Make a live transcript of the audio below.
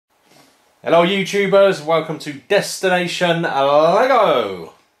Hello YouTubers, welcome to Destination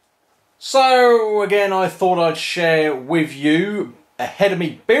Lego. So again, I thought I'd share with you ahead of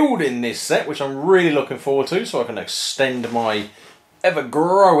me building this set, which I'm really looking forward to, so I can extend my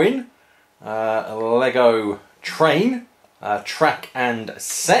ever-growing Lego train, track and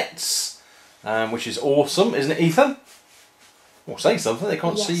sets, which is awesome, isn't it, Ethan? Well, say something, they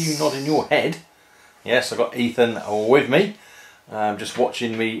can't see you nodding your head. Yes, I've got Ethan with me. Just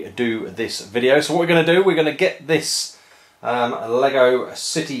watching me do this video. So what we're going to do, we're going to get this Lego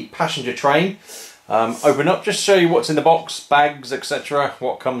City passenger train open up, just show you what's in the box, bags, etc.,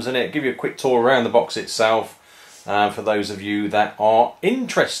 what comes in it, give you a quick tour around the box itself for those of you that are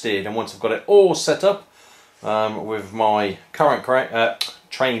interested. And once I've got it all set up with my current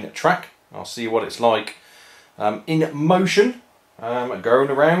train track, I'll see what it's like in motion going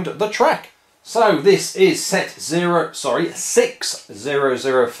around the track. So this is set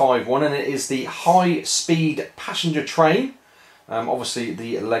 60051, and it is the high speed passenger train, obviously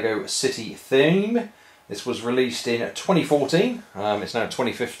the Lego City theme. This was released in 2014, it's now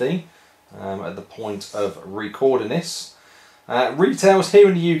 2015 at the point of recording this. Retails here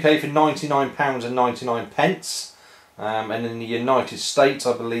in the UK for £99.99, and in the United States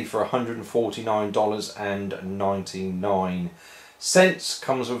I believe for $149.99.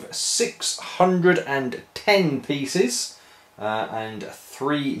 Comes with 610 pieces and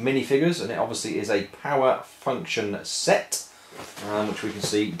 3 minifigures, and it obviously is a power function set, which we can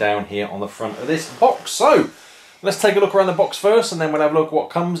see down here on the front of this box. So let's take a look around the box first, and then we'll have a look at what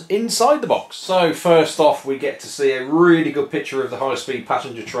comes inside the box. So first off, we get to see a really good picture of the high-speed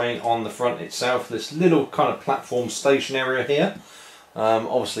passenger train on the front itself. This little kind of platform station area here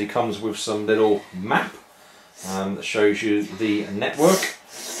obviously comes with some little map that shows you the network.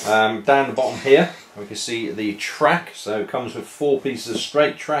 Down the bottom here we can see the track, so it comes with 4 pieces of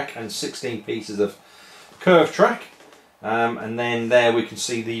straight track and 16 pieces of curved track, and then there we can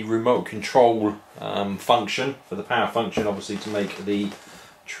see the remote control function for the power function, obviously to make the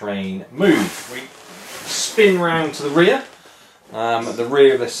train move. We spin round to the rear. At the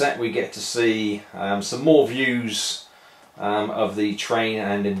rear of the set we get to see some more views of the train,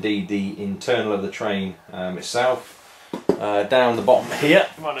 and indeed the internal of the train itself. Down the bottom here,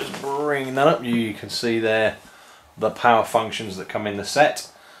 if I just bring that up, you can see there the power functions that come in the set.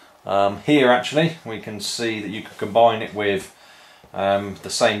 Here actually we can see that you can combine it with the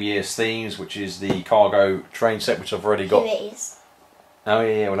same year's themes, which is the cargo train set, which I've already got. Here it is. Oh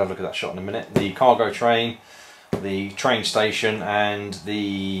yeah, we'll have a look at that shot in a minute. The cargo train, the train station, and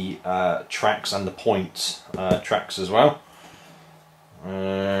the tracks and the point tracks as well.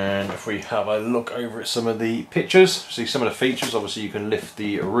 And if we have a look over at some of the pictures, see some of the features. Obviously you can lift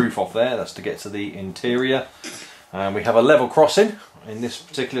the roof off there, that's to get to the interior. We have a level crossing in this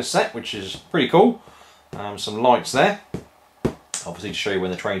particular set, which is pretty cool. Some lights there, obviously to show you when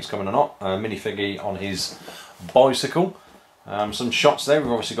the train's coming or not. Minifigure on his bicycle. Some shots there,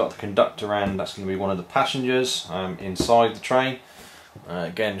 we've obviously got the conductor, and that's going to be one of the passengers inside the train.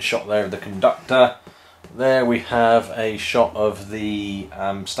 Again, a shot there of the conductor. There we have a shot of the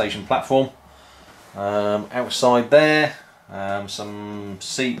station platform. Outside there, some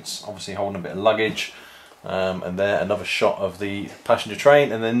seats, obviously holding a bit of luggage, and there another shot of the passenger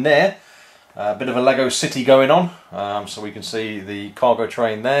train, and then there a bit of a Lego City going on, so we can see the cargo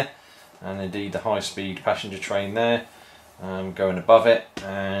train there, and indeed the high-speed passenger train there going above it,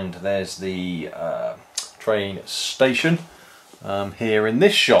 and there's the train station here in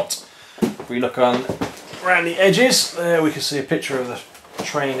this shot. If we look around the edges, there we can see a picture of the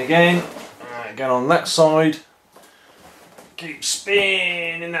train again. Again on that side, keep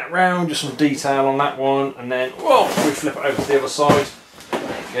spinning that round, just some detail on that one, and then whoa, we flip it over to the other side.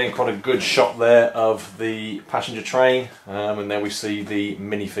 Again, quite a good shot there of the passenger train, and then we see the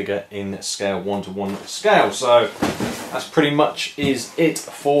minifigure in scale 1:1 scale. So that's pretty much is it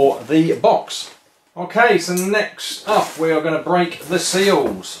for the box. Okay, so next up we are going to break the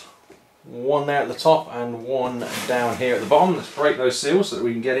seals. One there at the top and one down here at the bottom. Let's break those seals so that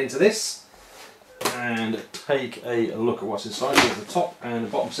we can get into this and take a look at what's inside. So the top and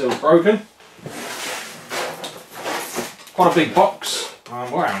the bottom seal broken. Quite a big box.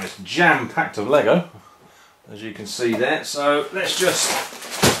 Wow, and it's jam-packed of Lego, as you can see there. So let's just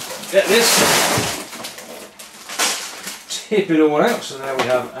get this, tip it all out. So now we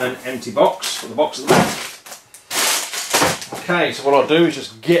have an empty box. Put the box at the back. Okay, so what I'll do is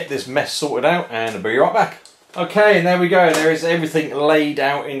just get this mess sorted out and I'll be right back. Okay, and there we go. There is everything laid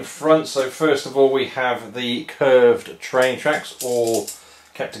out in front. So first of all we have the curved train tracks all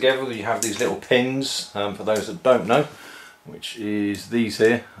kept together. You have these little pins, for those that don't know. which is these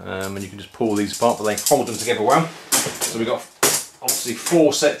here, and you can just pull these apart, but they hold them together well. So we've got obviously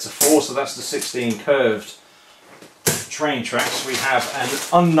 4 sets of 4, so that's the 16 curved train tracks. We have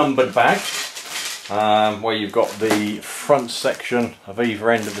an unnumbered bag where you've got the front section of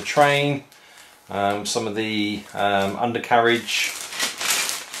either end of the train, some of the undercarriage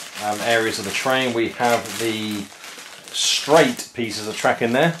areas of the train. We have the straight pieces of track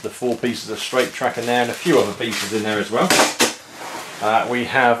in there, the 4 pieces of straight track in there, and a few other pieces in there as well. We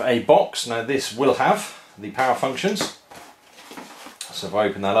have a box. Now this will have the power functions. So if I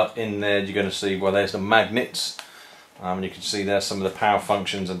open that up, in there you're going to see, well, there's the magnets. You can see there's some of the power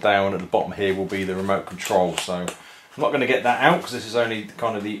functions, and down at the bottom here will be the remote control. So I'm not going to get that out because this is only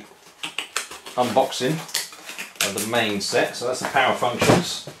kind of the unboxing of the main set. So that's the power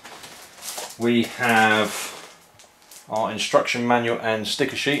functions. We have our instruction manual and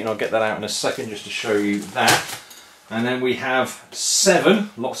sticker sheet, and I'll get that out in a second just to show you that. And then we have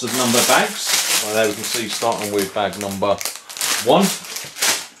 7 lots of number bags. So there we can see, starting with bag number 1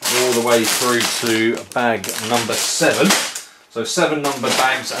 all the way through to bag number 7. So 7 number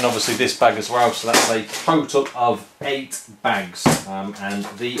bags, and obviously this bag as well, so that's a total of 8 bags. And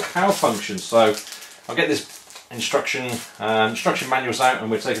the power functions, so I'll get this instruction manuals out, and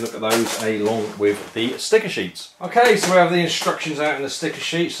we'll take a look at those along with the sticker sheets. Okay, so we have the instructions out in the sticker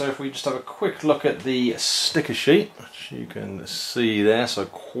sheet. So if we just have a quick look at the sticker sheet, which you can see there, so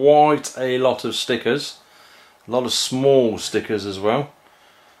quite a lot of stickers, a lot of small stickers as well,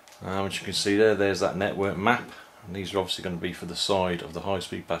 which you can see there. There's that network map, and these are obviously going to be for the side of the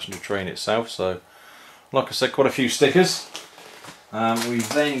high-speed passenger train itself. So like I said, quite a few stickers. We've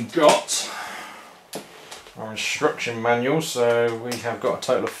then got our instruction manual. So we have got a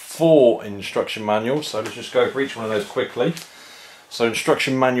total of 4 instruction manuals, so let's just go for each one of those quickly. So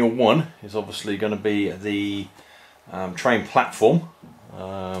instruction manual 1 is obviously going to be the train platform.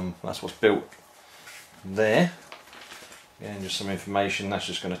 That's what's built there. Again, just some information. That's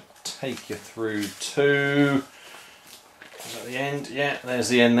just going to take you through to, is that the end? Yeah, there's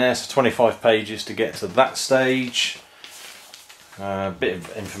the end there. So 25 pages to get to that stage. A bit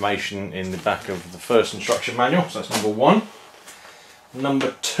of information in the back of the first instruction manual, so that's number 1.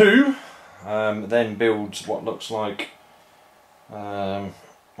 Number 2 then builds what looks like, well,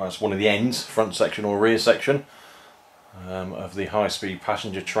 it's one of the ends, front section or rear section of the high-speed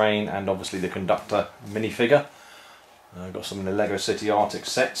passenger train, and obviously the conductor minifigure. Got some of the Lego City Arctic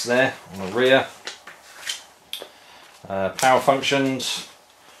sets there on the rear. Power functions.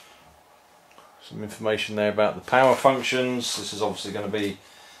 Some information there about the power functions. This is obviously going to be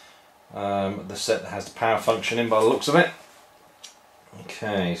the set that has the power function in by the looks of it.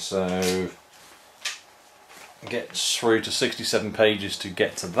 Okay, so gets through to 67 pages to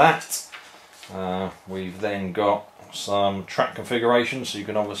get to that. We've then got some track configuration, so you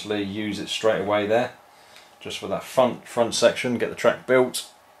can obviously use it straight away there, just for that front section, get the track built,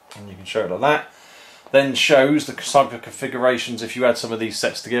 and you can show it like that. Then shows the type of configurations if you add some of these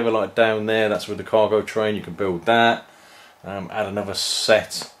sets together, like down there, that's with the cargo train, you can build that. Add another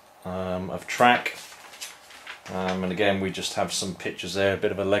set of track. And again, we just have some pictures there, a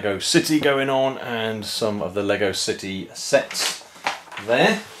bit of a Lego City going on, and some of the Lego City sets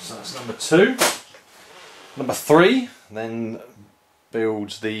there. So that's number 2. Number 3 then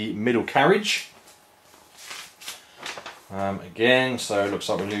builds the middle carriage. Again, so it looks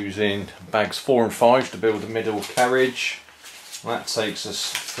like we're using bags 4 and 5 to build the middle carriage. That takes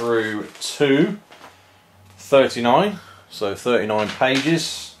us through to 39, so 39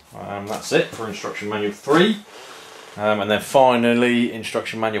 pages. That's it for instruction manual 3. And then finally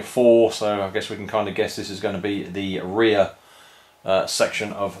instruction manual 4, so I guess we can kind of guess this is going to be the rear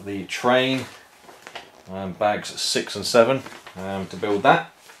section of the train. Bags 6 and 7 to build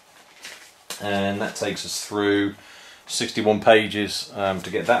that. And that takes us through 61 pages to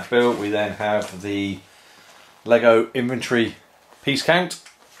get that built. We then have the Lego inventory piece count.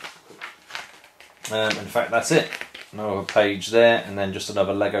 In fact, that's it. Another page there, and then just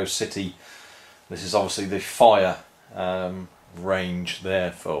another Lego City. This is obviously the fire range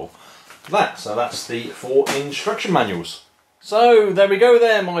there for that. So that's the 4 instruction manuals. So there we go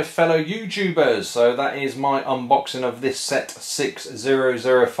there, my fellow YouTubers. So that is my unboxing of this set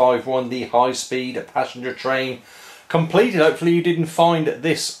 60051, the high-speed passenger train, completed. Hopefully you didn't find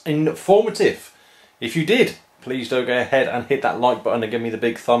this informative. If you did, please do go ahead and hit that like button and give me the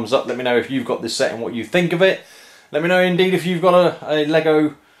big thumbs up. Let me know if you've got this set and what you think of it. Let me know indeed if you've got a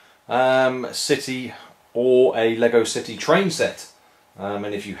Lego City or a Lego City train set.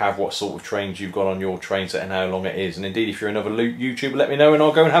 And if you have, what sort of trains you've got on your train set and how long it is. And indeed, if you're another YouTuber, let me know and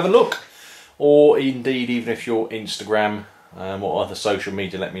I'll go and have a look. or indeed even if you're Instagram or other social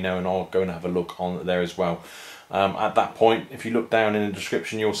media, let me know and I'll go and have a look on there as well. At that point, if you look down in the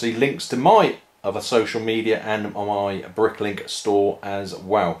description, you'll see links to my other social media and my Bricklink store as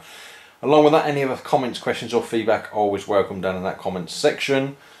well. Along with that, any other comments, questions or feedback, always welcome down in that comments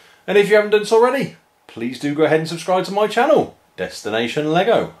section. And if you haven't done so already, please do go ahead and subscribe to my channel, Destination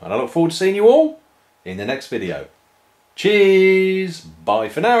Lego, and I look forward to seeing you all in the next video. Cheers! Bye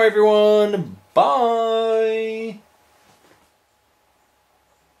for now everyone! Bye!